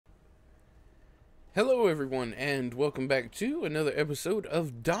Hello, everyone, and welcome back to another episode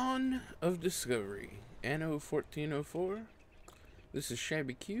of Dawn of Discovery, Anno 1404. This is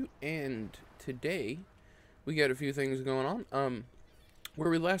ShabbyQ, and today we got a few things going on. Where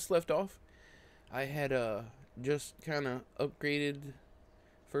we last left off, I had just kind of upgraded.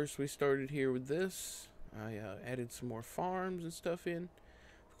 First, we started here with this. I added some more farms and stuff in.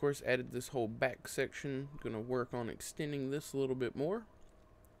 Of course, added this whole back section. Gonna work on extending this a little bit more.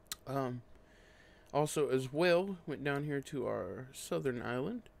 Also, as well, went down here to our southern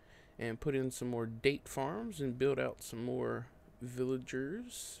island and put in some more date farms and built out some more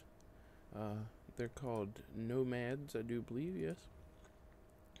villagers. They're called nomads, I do believe, yes.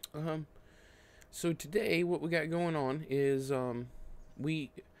 So today, what we got going on is, I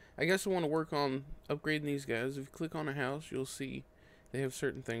guess I want to work on upgrading these guys. If you click on a house, you'll see they have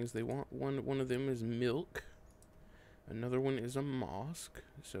certain things they want. One of them is milk. Another one is a mosque.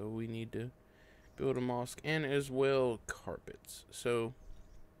 So we need to build a mosque, and as well carpets. So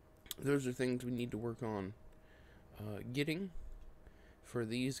those are things we need to work on getting for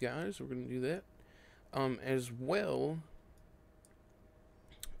these guys. We're going to do that. As well,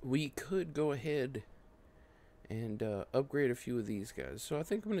 we could go ahead and upgrade a few of these guys. So I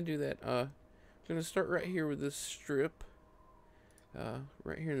think I'm going to do that. I'm going to start right here with this strip.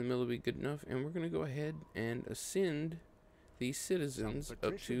 Right here in the middle will be good enough, and we're going to go ahead and ascend these citizens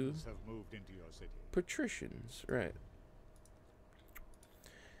up to have moved into your city. patricians, right?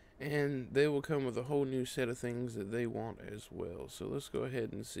 And they will come with a whole new set of things that they want as well. So let's go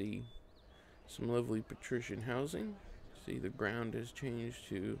ahead and see some lovely patrician housing. See, the ground has changed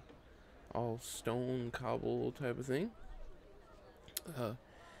to all stone, cobble type of thing.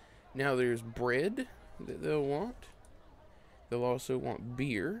 Now there's bread that they'll want. They'll also want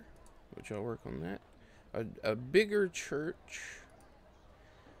beer, which I'll work on that. A bigger church,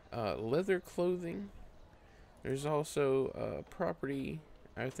 leather clothing. There's also property,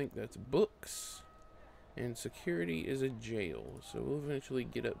 I think that's books, and security is a jail. So we'll eventually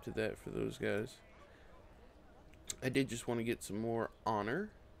get up to that for those guys. I did just want to get some more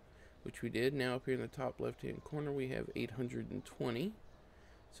honor, which we did. Now up here in the top left hand corner we have 820,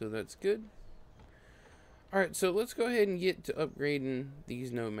 so that's good. Alright, so let's go ahead and get to upgrading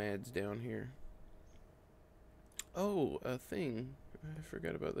these nomads down here. Oh, a thing. I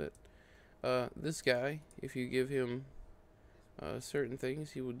forgot about that. This guy, if you give him certain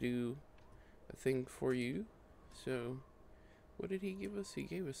things, he will do a thing for you. So, what did he give us? He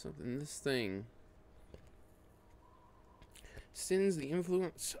gave us something. This thing extends the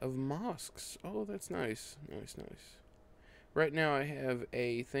influence of mosques. Oh, that's nice. Nice. Right now I have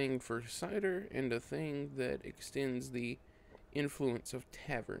a thing for cider and a thing that extends the influence of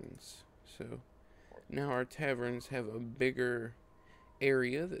taverns. So now our taverns have a bigger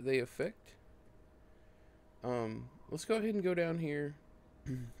area that they affect. Let's go ahead and go down here,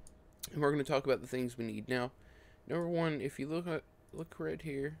 and we're going to talk about the things we need. Now, number one, if you look right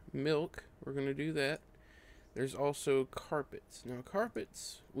here, milk, we're going to do that. There's also carpets. Now,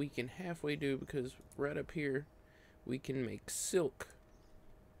 carpets we can halfway do because right up here we can make silk.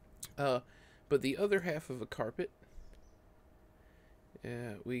 But the other half of a carpet,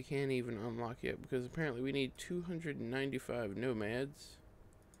 we can't even unlock yet because apparently we need 295 nomads.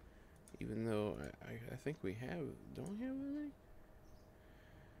 Even though I think we have, don't we have anything?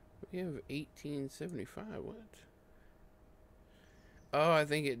 We have 1875, what? Oh, I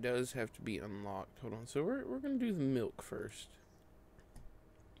think it does have to be unlocked. Hold on, so we're going to do the milk first.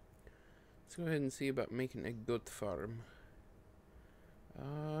 Let's go ahead and see about making a goat farm.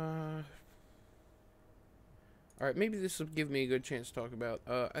 Alright, maybe this will give me a good chance to talk about.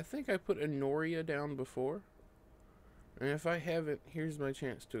 I think I put Anoria down before. And if I haven't, here's my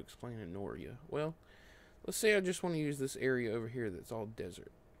chance to explain Anoria. Well, let's say I just want to use this area over here that's all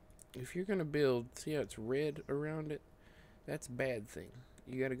desert. If you're going to build, see how it's red around it? That's a bad thing.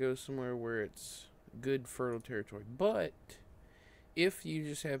 You got to go somewhere where it's good fertile territory. But if you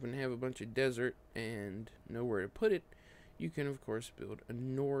just happen to have a bunch of desert and nowhere to put it, you can of course build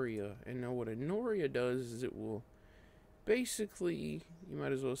Anoria. And now what Anoria does is it will basically, you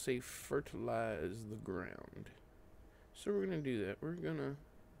might as well say, fertilize the ground. So we're going to do that. We're going to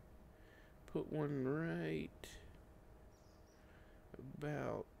put one right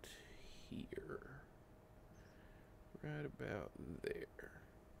about here. Right about there.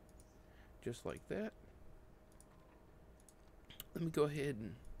 Just like that. Let me go ahead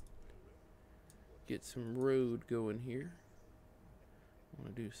and get some road going here. I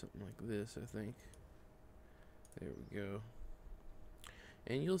want to do something like this, I think. There we go.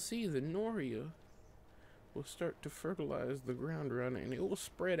 And you'll see the Noria will start to fertilize the ground around it, and it will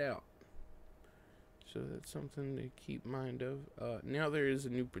spread out. So that's something to keep mind of. Now there is a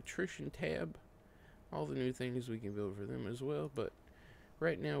new patrician tab. All the new things we can build for them as well. But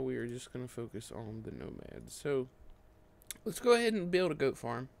right now we are just going to focus on the nomads. So let's go ahead and build a goat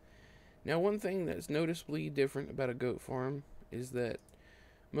farm. Now one thing that's noticeably different about a goat farm is that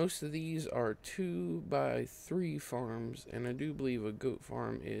most of these are 2x3 farms, and I do believe a goat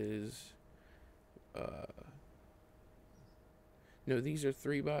farm is no, these are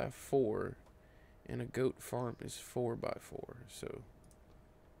 3x4, and a goat farm is 4x4. So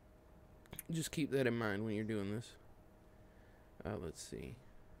just keep that in mind when you're doing this. Let's see.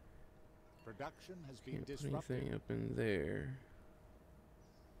 Production has been Can't put disrupted. anything up in there.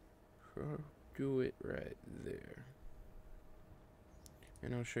 Do it right there.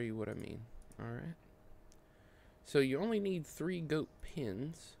 And I'll show you what I mean. Alright. So you only need 3 goat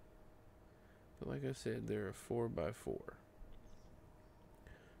pens. But like I said, they're a 4x4.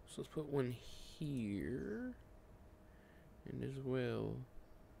 So let's put one here. And as well,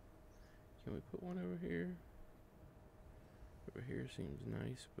 can we put one over here? Over here seems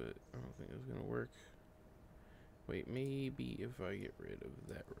nice, but I don't think it's gonna work. Wait, maybe if I get rid of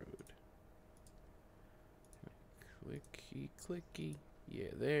that road. Clicky, clicky.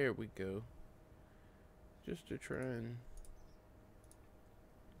 Yeah, there we go. Just to try and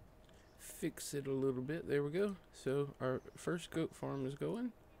fix it a little bit. There we go. So our first goat farm is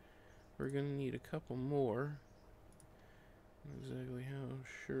going. We're gonna need a couple more. Not exactly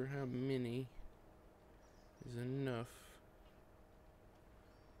how many is enough.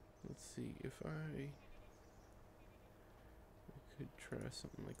 Let's see if I could try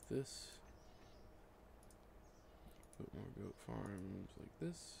something like this. Put more goat farms like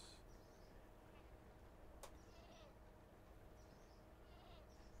this.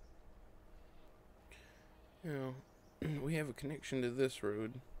 Now, we have a connection to this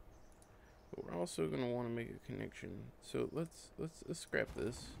road, but we're also going to want to make a connection. So let's scrap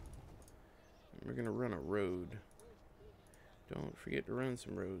this. We're going to run a road. Don't forget to run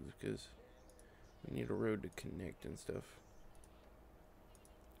some roads, because we need a road to connect and stuff.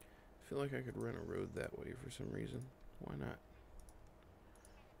 I feel like I could run a road that way for some reason. Why not?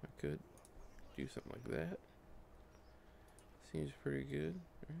 I could do something like that. Seems pretty good,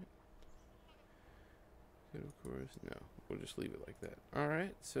 right? Good, of course. No, we'll just leave it like that.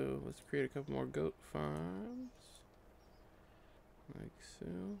 Alright, so let's create a couple more goat farms. Like so.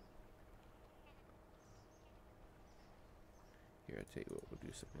 Here, I tell you what, we'll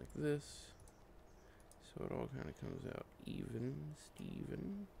do something like this. So it all kind of comes out even,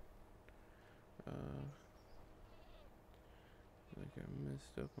 Steven. Like I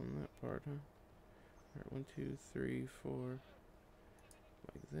messed up on that part, huh? Alright, 1, 2, 3, 4.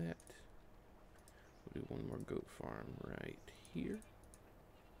 Like that. We'll do one more goat farm right here.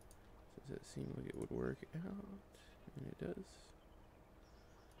 Does that seem like it would work out? And it does.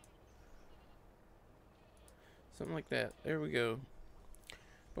 Something like that. There we go.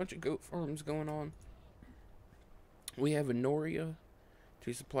 Bunch of goat farms going on. We have a Noria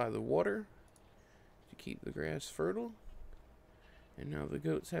to supply the water, to keep the grass fertile. And now the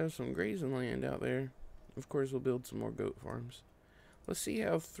goats have some grazing land out there. Of course, we'll build some more goat farms. Let's see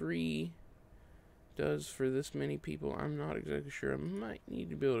how 3 does for this many people. I'm not exactly sure. I might need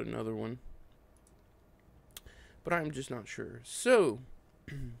to build another one, but I'm just not sure. So,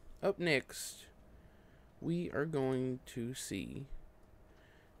 up next, we are going to see.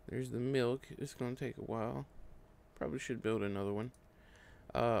 There's the milk. It's going to take a while. Probably should build another one.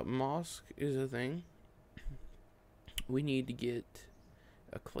 Mosque is a thing. We need to get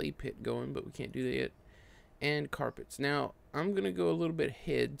a clay pit going, but we can't do that yet. And carpets. Now, I'm going to go a little bit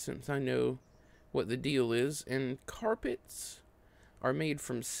ahead since I know what the deal is. And carpets are made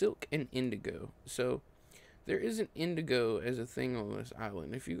from silk and indigo. So, there isn't indigo as a thing on this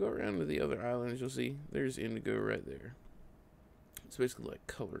island. If you go around to the other islands, you'll see there's indigo right there. It's basically like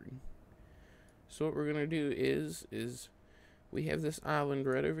coloring. So what we're going to do is we have this island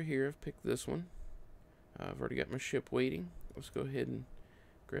right over here. I've picked this one. I've already got my ship waiting. Let's go ahead and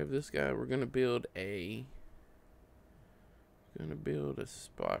grab this guy. We're going to build a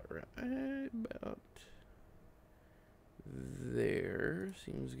spot right about there.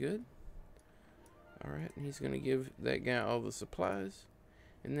 Seems good. Alright, and he's going to give that guy all the supplies.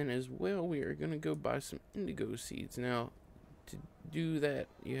 And then as well, we are going to go buy some indigo seeds. Now, to do that,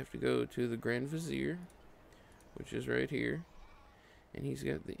 you have to go to the Grand Vizier, which is right here. And he's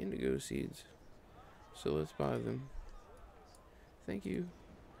got the indigo seeds. So let's buy them. Thank you.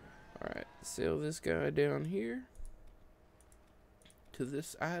 Alright, sail this guy down here to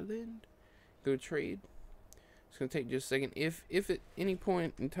this island. Go trade. It's going to take just a second. If at any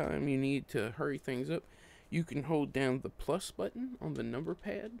point in time you need to hurry things up, you can hold down the plus button on the number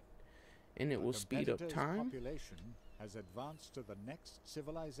pad, and it will speed up time. Population has advanced to the next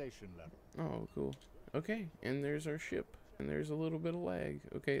civilization level. Oh, cool. Okay, and there's our ship, and there's a little bit of lag.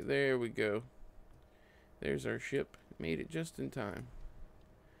 Okay, there we go. There's our ship. Made it just in time.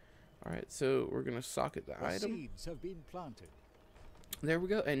 All right, so we're gonna socket the item. Seeds have been planted. There we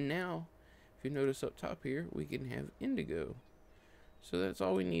go. And now, if you notice up top here, we can have indigo. So that's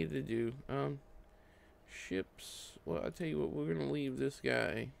all we need to do. Ships. Well, I'll tell you what. We're gonna leave this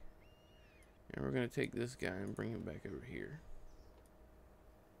guy, and we're gonna take this guy and bring him back over here.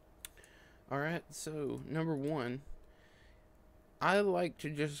 All right. So number one, I like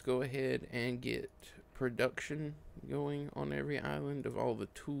to just go ahead and get production going on every island of all the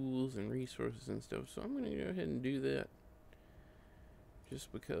tools and resources and stuff. So I'm going to go ahead and do that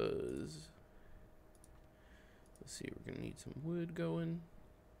just because. Let's see, we're going to need some wood going.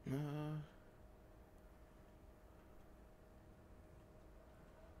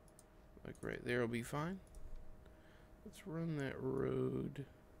 Like right there will be fine. Let's run that road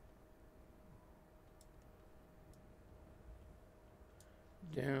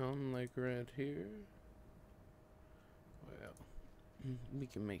down like right here. Well, we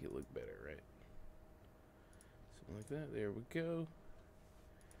can make it look better, right? Something like that. There we go.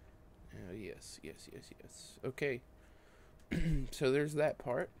 Yes. Okay. So there's that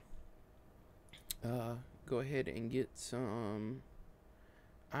part. Go ahead and get some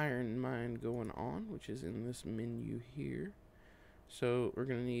iron mine going on, which is in this menu here. So we're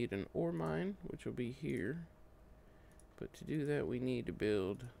going to need an ore mine, which will be here. But to do that, we need to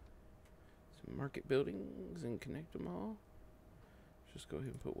build some market buildings and connect them all. Just go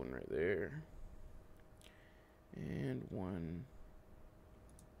ahead and put one right there. And one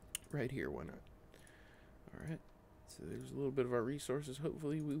right here, why not? Alright, so there's a little bit of our resources.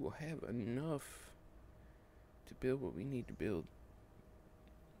 Hopefully we will have enough to build what we need to build.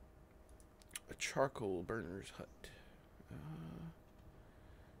 A charcoal burner's hut.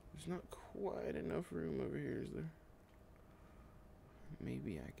 There's not quite enough room over here, is there?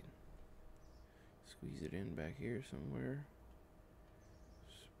 Maybe I can squeeze it in back here somewhere.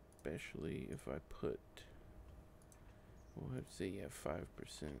 Especially if I put, we'll have to say, yeah,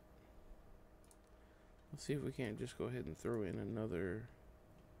 5%. Let's see if we can't just go ahead and throw in another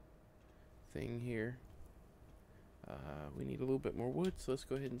thing here. We need a little bit more wood, so let's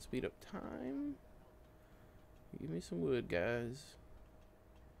go ahead and speed up time. Give me some wood, guys.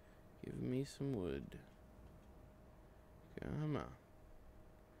 Give me some wood. Come on.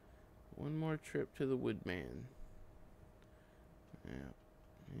 One more trip to the woodman. Yeah,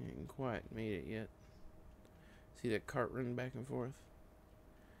 he ain't quite made it yet. See that cart running back and forth?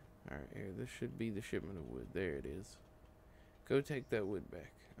 Alright, here, this should be the shipment of wood. There it is. Go take that wood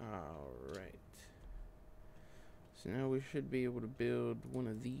back. Alright. So now we should be able to build one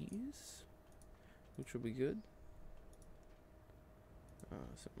of these, which will be good.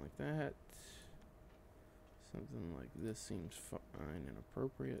 Something like that. Something like this seems fine and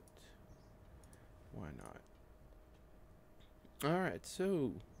appropriate. Why not? Alright,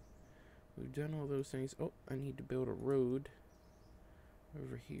 so we've done all those things. Oh, I need to build a road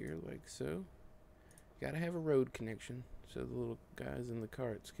over here like so. Gotta have a road connection so the little guys in the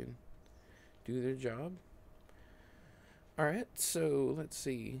carts can do their job. Alright, so let's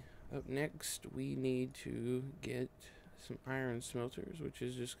see. Up next we need to get some iron smelters, which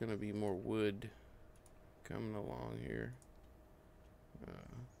is just gonna be more wood coming along here.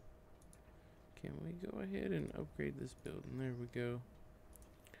 Can we go ahead and upgrade this building? There we go.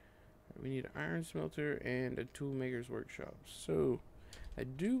 We need an iron smelter and a toolmaker's workshop. So I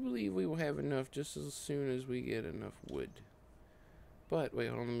do believe we will have enough just as soon as we get enough wood. But wait,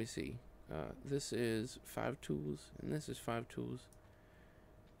 hold on, let me see. This is 5 tools and this is 5 tools.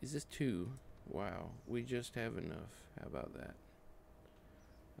 Is this 2? Wow, we just have enough. How about that?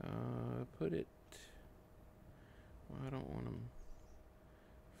 Put it. Well, I don't want them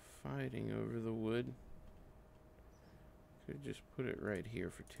fighting over the wood. Could just put it right here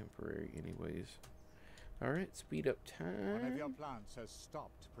for temporary anyways. Alright, speed up time. One of your plants has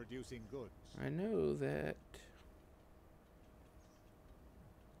stopped producing goods. I know that.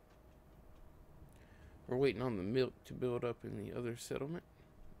 We're waiting on the milk to build up in the other settlement.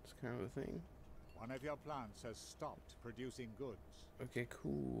 It's kind of a thing. One of your plants has stopped producing goods. Okay,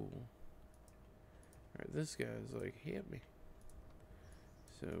 cool. Alright, this guy's like, hit me.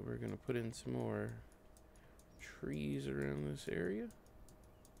 So we're gonna put in some more trees around this area.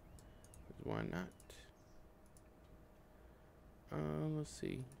 'Cause why not? Let's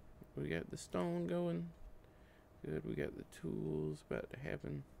see. We got the stone going. Good, we got the tools about to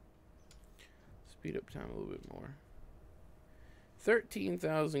happen. Speed up time a little bit more.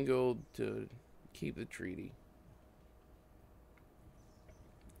 13,000 gold to keep the treaty.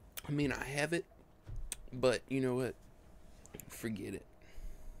 I mean, I have it, but you know what? Forget it.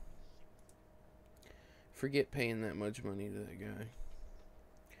 Forget paying that much money to that guy.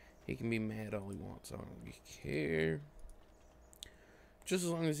 He can be mad all he wants. I don't care. Just as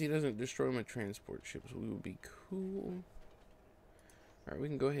long as he doesn't destroy my transport ships, we will be cool. Alright, we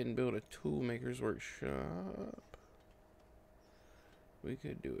can go ahead and build a toolmaker's workshop. We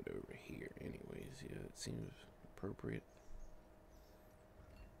could do it over here anyways. Yeah, it seems appropriate.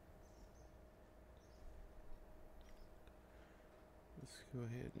 Let's go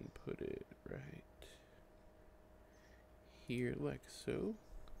ahead and put it right here like so.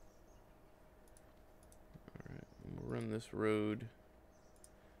 Alright, we'll run this road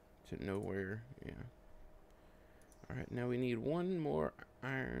to nowhere. Yeah. Alright, now we need one more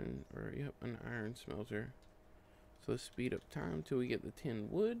iron, or yep, an iron smelter. So let's speed up time till we get the 10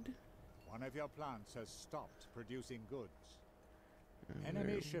 wood. One of your plants has stopped producing goods.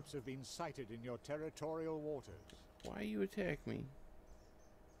 Enemy ships have been sighted in your territorial waters. Why you attack me?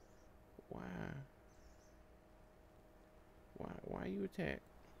 Why? Why you attack?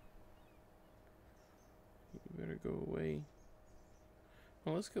 You better go away.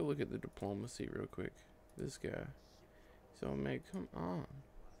 Well, let's go look at the diplomacy real quick. This guy. So mad, come on.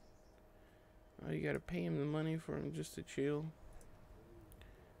 Oh, you gotta pay him the money for him just to chill.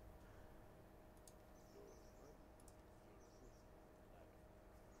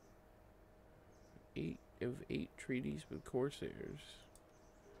 Eight of 8 treaties with Corsairs.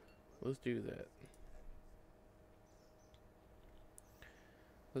 Let's do that.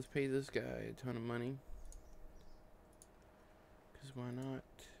 Let's pay this guy a ton of money. Because why not?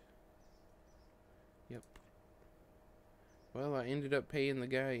 Yep. Well, I ended up paying the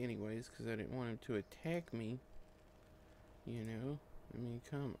guy anyways because I didn't want him to attack me. You know? I mean,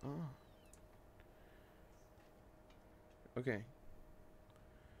 come on. Okay.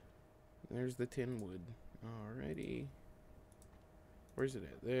 There's the 10 wood. Alrighty. Where's it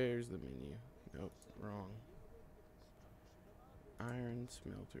at? There's the menu. Nope, wrong. Iron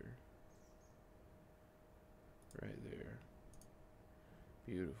smelter. Right there.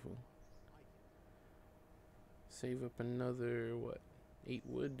 Beautiful. Save up another, what, 8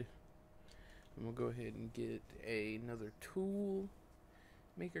 wood. And we'll go ahead and get another tool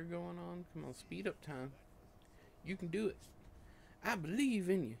maker going on. Come on, speed up time. You can do it. I believe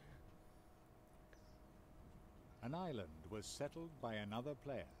in you. An island was settled by another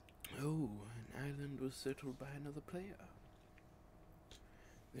player. Oh, an island was settled by another player.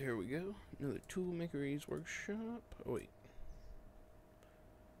 There we go. Another toolmaker's workshop. Oh, wait.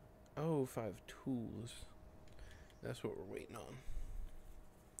 Oh, 5 tools. That's what we're waiting on.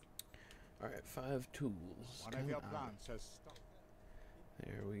 Alright, 5 tools. One of your plants has stopped.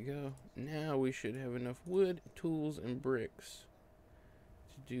 There we go. Now we should have enough wood, tools, and bricks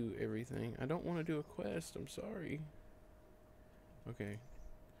to do everything. I don't want to do a quest. I'm sorry. Okay.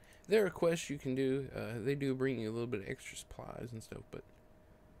 There are quests you can do. They do bring you a little bit of extra supplies and stuff, but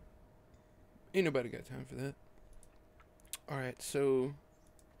ain't nobody got time for that. Alright, so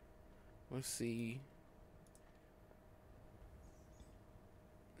let's see.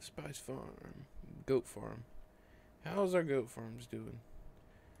 Spice farm. Goat farm. How's our goat farms doing?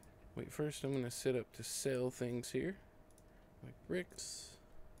 Wait, first I'm going to set up to sell things here. Like bricks.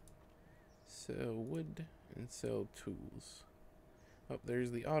 Sell wood. And sell tools. Oh,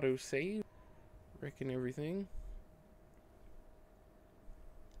 there's the auto save. Wrecking everything.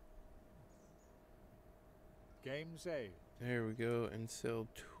 Game save. There we go. And sell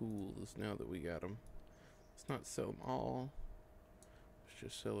tools now that we got them. Let's not sell them all. Let's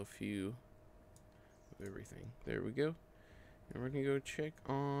just sell a few of everything. There we go. And we're going to go check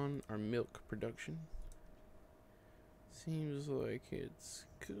on our milk production. Seems like it's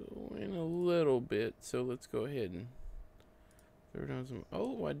going a little bit. So let's go ahead and throw down some.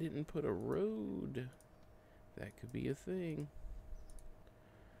 Oh, I didn't put a road. That could be a thing.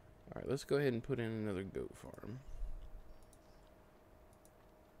 Alright, let's go ahead and put in another goat farm.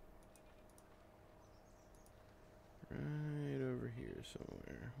 Right over here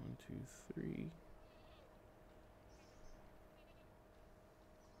somewhere. 1, 2, 3.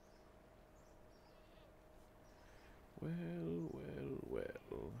 Well.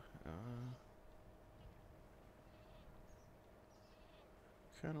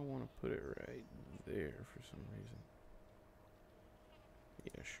 Kind of want to put it right there for some reason.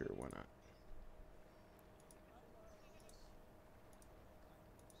 Yeah, sure, why not?